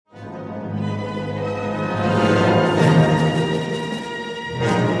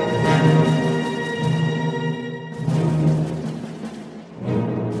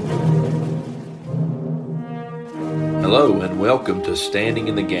Welcome to Standing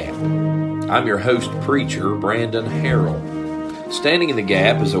in the Gap. I'm your host, preacher, Brandon Harrell. Standing in the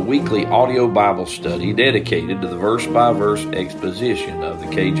Gap is a weekly audio Bible study dedicated to the verse-by-verse exposition of the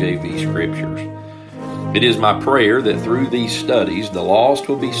KJV Scriptures. It is my prayer that through these studies the lost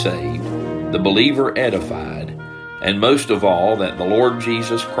will be saved, the believer edified, and most of all that the Lord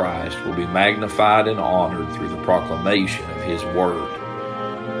Jesus Christ will be magnified and honored through the proclamation of His Word.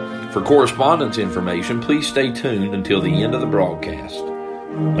 For correspondence information, please stay tuned until the end of the broadcast.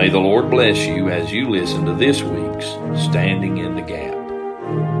 May the Lord bless you as you listen to this week's Standing in the Gap.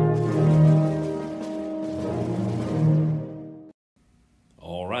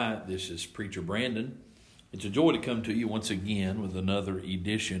 All right, this is Preacher Brandon. It's a joy to come to you once again with another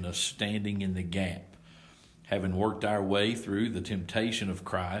edition of Standing in the Gap. Having worked our way through the temptation of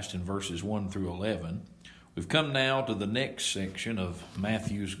Christ in verses 1 through 11, we've come now to the next section of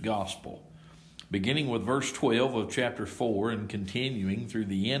Matthew's Gospel, beginning with verse 12 of chapter 4 and continuing through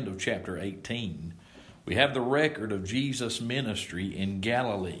the end of chapter 18. We have the record of Jesus' ministry in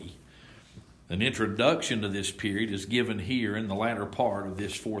Galilee. An introduction to this period is given here in the latter part of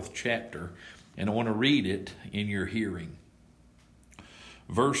this fourth chapter, and I want to read it in your hearing.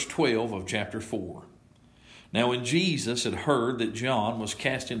 Verse 12 of chapter 4. Now when Jesus had heard that John was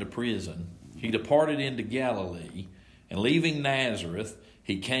cast into prison, he departed into Galilee, and leaving Nazareth,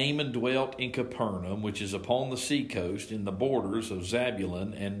 he came and dwelt in Capernaum, which is upon the seacoast in the borders of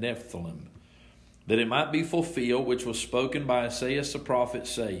Zebulun and Nephthalim, that it might be fulfilled which was spoken by Isaiah the prophet,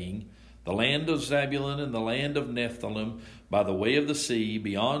 saying, The land of Zebulun and the land of Nephthalim, by the way of the sea,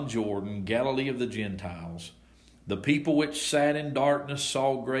 beyond Jordan, Galilee of the Gentiles. The people which sat in darkness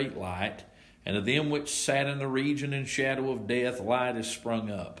saw great light, and of them which sat in the region and shadow of death light is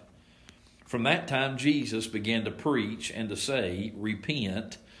sprung up. From that time Jesus began to preach and to say,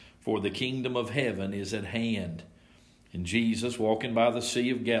 Repent, for the kingdom of heaven is at hand. And Jesus, walking by the sea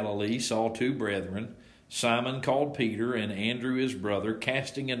of Galilee, saw two brethren, Simon called Peter, and Andrew his brother,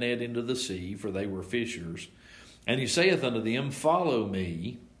 casting a net into the sea, for they were fishers. And he saith unto them, Follow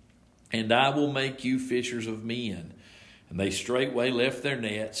me, and I will make you fishers of men. And they straightway left their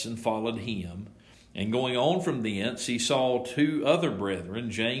nets and followed him. And going on from thence, he saw two other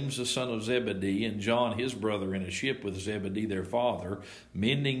brethren, James the son of Zebedee, and John his brother, in a ship with Zebedee their father,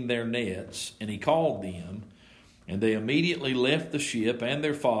 mending their nets. And he called them, and they immediately left the ship and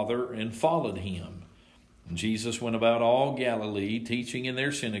their father, and followed him. And Jesus went about all Galilee, teaching in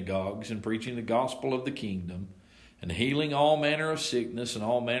their synagogues, and preaching the gospel of the kingdom, and healing all manner of sickness and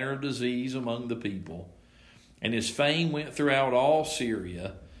all manner of disease among the people. And his fame went throughout all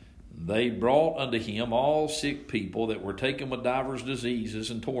Syria. They brought unto him all sick people that were taken with divers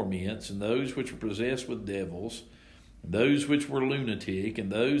diseases and torments, and those which were possessed with devils, and those which were lunatic, and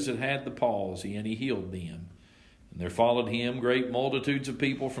those that had the palsy, and he healed them. And there followed him great multitudes of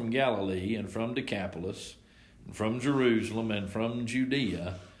people from Galilee, and from Decapolis, and from Jerusalem, and from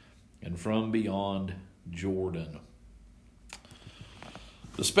Judea, and from beyond Jordan.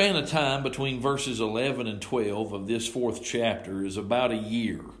 The span of time between verses 11 and 12 of this fourth chapter is about a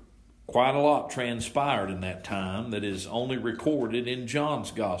year. Quite a lot transpired in that time that is only recorded in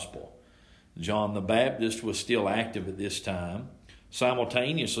John's Gospel. John the Baptist was still active at this time.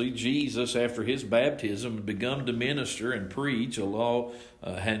 Simultaneously, Jesus, after his baptism, had begun to minister and preach, although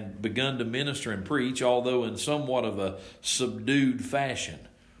in somewhat of a subdued fashion.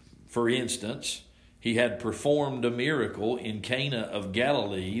 For instance, he had performed a miracle in Cana of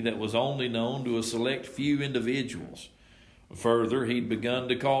Galilee that was only known to a select few individuals. Further, he'd begun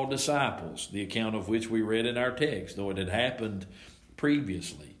to call disciples, the account of which we read in our text, though it had happened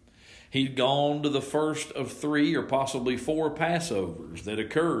previously. He'd gone to the first of 3 or possibly 4 Passovers that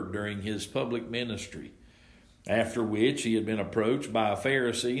occurred during his public ministry, after which he had been approached by a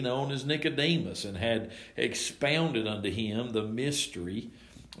Pharisee known as Nicodemus and had expounded unto him the mystery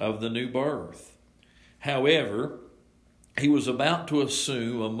of the new birth. However, he was about to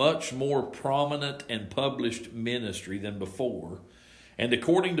assume a much more prominent and published ministry than before, and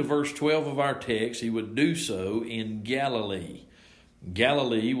according to verse 12 of our text, he would do so in Galilee.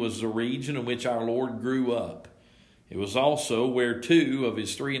 Galilee was the region in which our Lord grew up. It was also where 2 of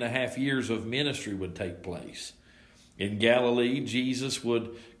his 3.5 years of ministry would take place. In Galilee, Jesus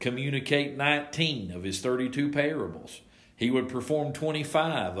would communicate 19 of his 32 parables. He would perform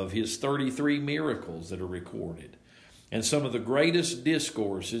 25 of his 33 miracles that are recorded. And some of the greatest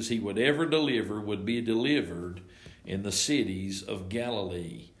discourses he would ever deliver would be delivered in the cities of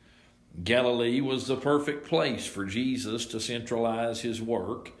Galilee. Galilee was the perfect place for Jesus to centralize his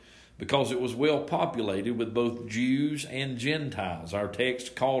work because it was well populated with both Jews and Gentiles. Our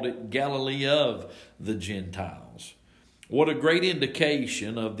text called it Galilee of the Gentiles. What a great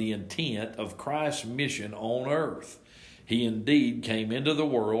indication of the intent of Christ's mission on earth. He indeed came into the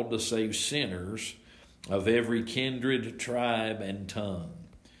world to save sinners of every kindred, tribe, and tongue.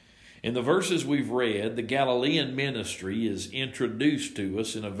 In the verses we've read, the Galilean ministry is introduced to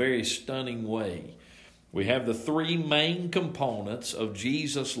us in a very stunning way. We have the three main components of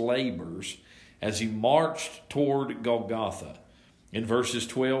Jesus' labors as he marched toward Golgotha. In verses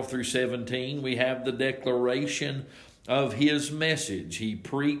 12 through 17, we have the declaration of his message. He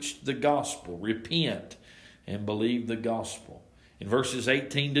preached the gospel, repent and believe the gospel. In verses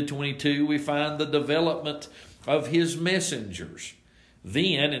 18 to 22, we find the development of his messengers.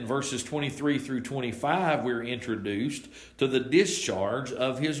 Then in verses 23 through 25, we're introduced to the discharge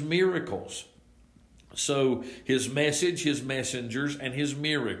of his miracles. So his message, his messengers, and his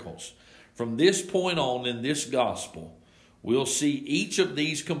miracles. From this point on in this gospel, we'll see each of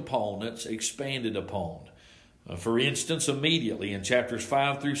these components expanded upon. For instance, immediately in chapters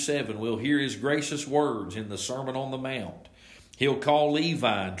 5 through 7, we'll hear his gracious words in the Sermon on the Mount. He'll call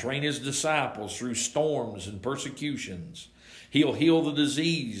Levi and train his disciples through storms and persecutions. He'll heal the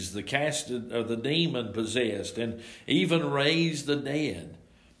diseased, the demon-possessed, and even raise the dead.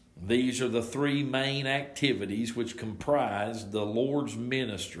 These are the three main activities which comprise the Lord's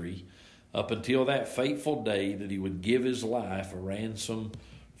ministry up until that fateful day that he would give his life a ransom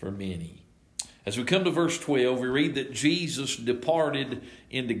for many. As we come to verse 12, we read that Jesus departed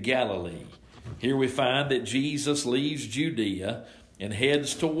into Galilee. Here we find that Jesus leaves Judea and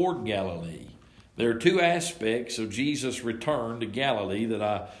heads toward Galilee. There are two aspects of Jesus' return to Galilee that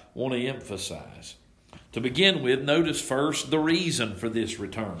I want to emphasize. To begin with, notice first the reason for this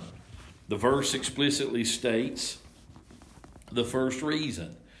return. The verse explicitly states the first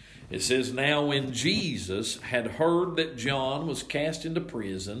reason. It says, "Now when Jesus had heard that John was cast into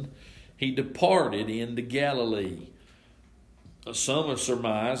prison, he departed into Galilee." Some have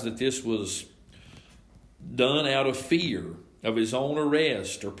surmised that this was done out of fear of his own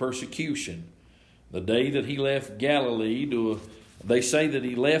arrest or persecution. The day that he left Galilee they say that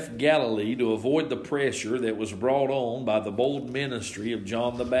he left Galilee to avoid the pressure that was brought on by the bold ministry of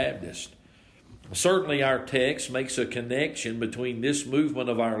John the Baptist. Certainly our text makes a connection between this movement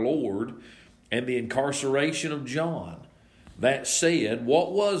of our Lord and the incarceration of John. That said,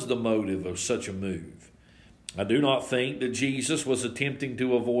 what was the motive of such a move? I do not think that Jesus was attempting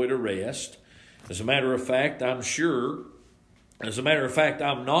to avoid arrest. As a matter of fact, I'm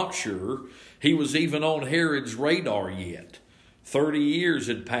not sure he was even on Herod's radar yet. 30 years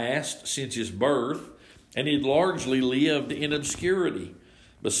had passed since his birth, and he had largely lived in obscurity.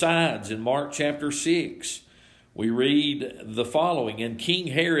 Besides, in Mark chapter 6, we read the following, "And King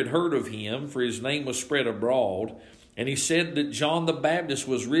Herod heard of him, for his name was spread abroad, and he said that John the Baptist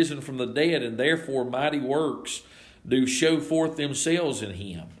was risen from the dead, and therefore mighty works do show forth themselves in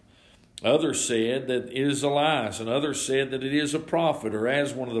him. Others said that it is Elias, and others said that it is a prophet, or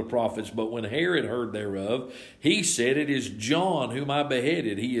as one of the prophets. But when Herod heard thereof, he said, It is John whom I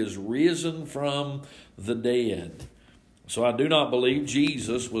beheaded. He is risen from the dead." So I do not believe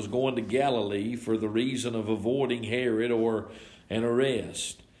Jesus was going to Galilee for the reason of avoiding Herod or an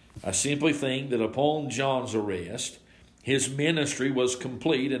arrest. I simply think that upon John's arrest, his ministry was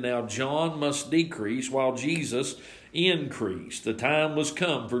complete, and now John must decrease while Jesus increased. The time was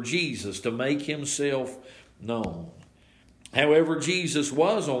come for Jesus to make himself known. However, Jesus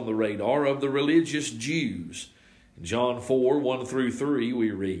was on the radar of the religious Jews. In John 4, 1 through 3,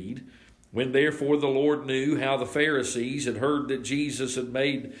 we read, "When therefore the Lord knew how the Pharisees had heard that Jesus had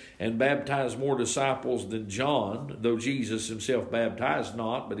made and baptized more disciples than John, though Jesus himself baptized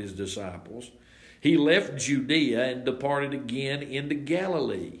not, but his disciples, he left Judea and departed again into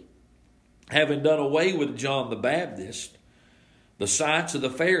Galilee. Having done away with John the Baptist, the sights of the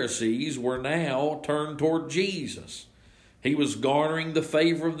Pharisees were now turned toward Jesus. He was garnering the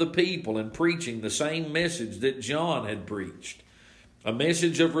favor of the people and preaching the same message that John had preached, a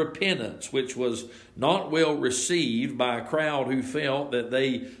message of repentance which was not well received by a crowd who felt that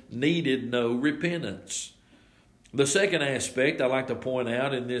they needed no repentance." The second aspect I'd like to point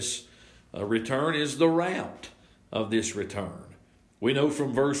out in this return is the route of this return. We know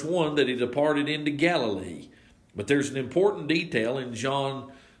from verse 1 that he departed into Galilee, but there's an important detail in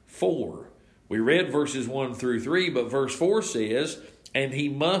John 4. We read verses 1 through 3, but verse 4 says, "And he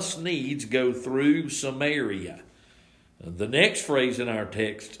must needs go through Samaria." The next phrase in our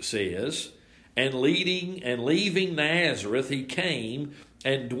text says, "And leaving Nazareth, he came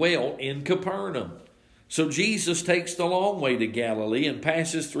and dwelt in Capernaum." So Jesus takes the long way to Galilee and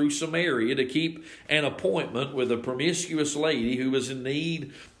passes through Samaria to keep an appointment with a promiscuous lady who was in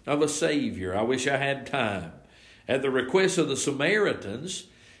need of a Savior. I wish I had time. At the request of the Samaritans,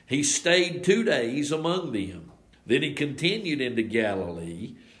 he stayed 2 days among them. Then he continued into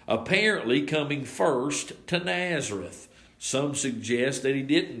Galilee, apparently coming first to Nazareth. Some suggest that he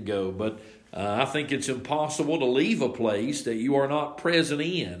didn't go, but I think it's impossible to leave a place that you are not present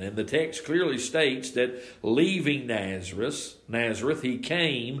in. And the text clearly states that leaving Nazareth, he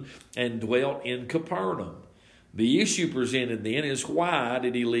came and dwelt in Capernaum. The issue presented then is, why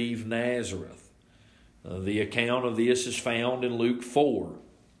did he leave Nazareth? The account of this is found in Luke 4,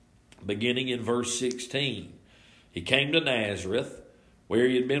 beginning in verse 16. He came to Nazareth, where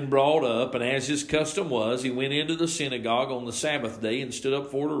he had been brought up, and as his custom was, he went into the synagogue on the Sabbath day and stood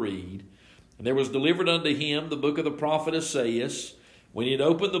up for to read. And there was delivered unto him the book of the prophet Esaias. When he had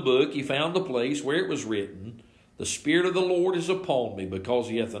opened the book, he found the place where it was written, The Spirit of the Lord is upon me, because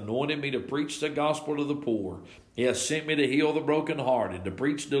he hath anointed me to preach the gospel to the poor. He hath sent me to heal the brokenhearted, to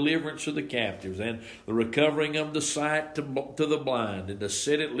preach deliverance to the captives, and the recovering of the sight to the blind, and to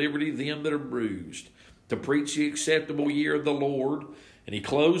set at liberty them that are bruised, to preach the acceptable year of the Lord. And he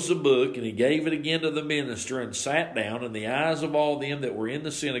closed the book, and he gave it again to the minister, and sat down, and the eyes of all them that were in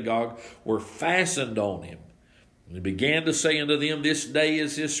the synagogue were fastened on him. And he began to say unto them, This day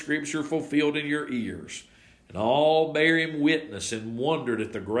is this scripture fulfilled in your ears. And all bare him witness, and wondered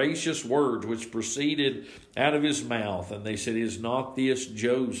at the gracious words which proceeded out of his mouth. And they said, Is not this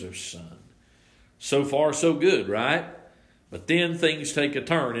Joseph's son? So far, so good, right? But then things take a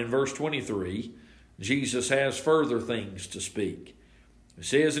turn. In verse 23, Jesus has further things to speak. It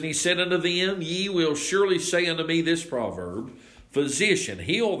says, And he said unto them, Ye will surely say unto me this proverb, Physician,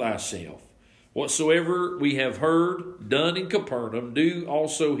 heal thyself. Whatsoever we have heard done in Capernaum, do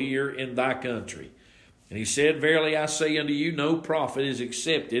also here in thy country. And he said, Verily I say unto you, no prophet is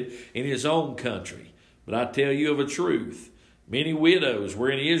accepted in his own country. But I tell you of a truth, many widows were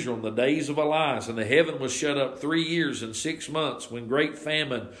in Israel in the days of Elias, and the heaven was shut up 3 years and 6 months, when great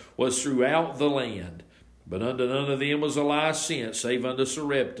famine was throughout the land. But unto none of them was Elias sent, save unto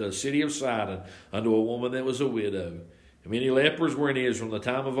Sarepta, a city of Sidon, unto a woman that was a widow. And many lepers were in Israel in the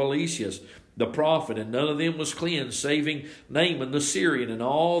time of Eliseus the prophet, and none of them was cleansed, saving Naaman the Syrian. And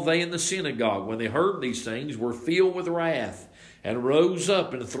all they in the synagogue, when they heard these things, were filled with wrath, and rose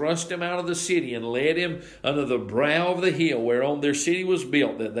up and thrust him out of the city, and led him unto the brow of the hill whereon their city was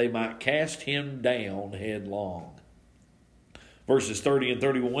built, that they might cast him down headlong. Verses 30 and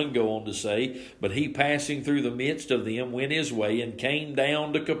 31 go on to say, But he, passing through the midst of them, went his way, and came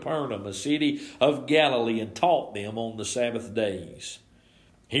down to Capernaum, a city of Galilee, and taught them on the Sabbath days.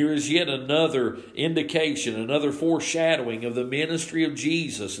 Here is yet another indication, another foreshadowing of the ministry of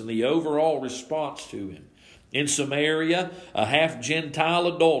Jesus and the overall response to him. In Samaria, a half-Gentile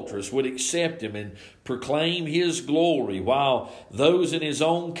adulteress would accept him and proclaim his glory, while those in his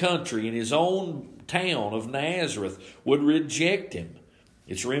own country, in his own town of Nazareth, would reject him.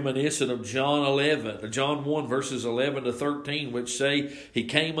 It's reminiscent of John 1 verses 11 to 13, which say, He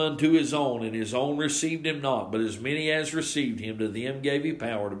came unto his own, and his own received him not. But as many as received him, to them gave he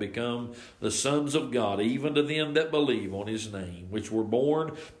power to become the sons of God, even to them that believe on his name, which were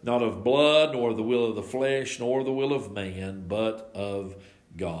born not of blood, nor of the will of the flesh, nor the will of man, but of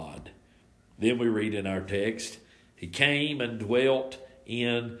God. Then we read in our text, He came and dwelt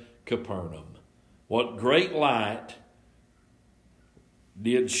in Capernaum. What great light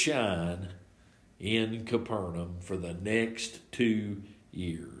did shine in Capernaum for the next 2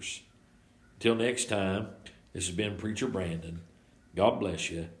 years. Until next time, this has been Preacher Brandon. God bless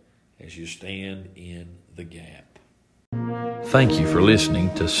you as you stand in the gap. Thank you for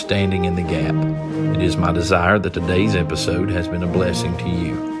listening to Standing in the Gap. It is my desire that today's episode has been a blessing to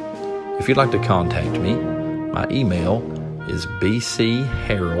you. If you'd like to contact me, my email is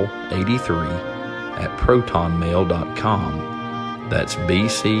bcharrell83@protonmail.com. That's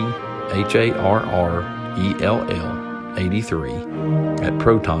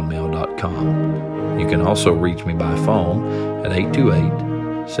bcharrell83@protonmail.com. You can also reach me by phone at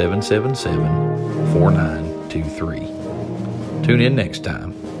 828-777-4923. Tune in next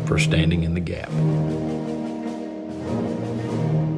time for Standing in the Gap.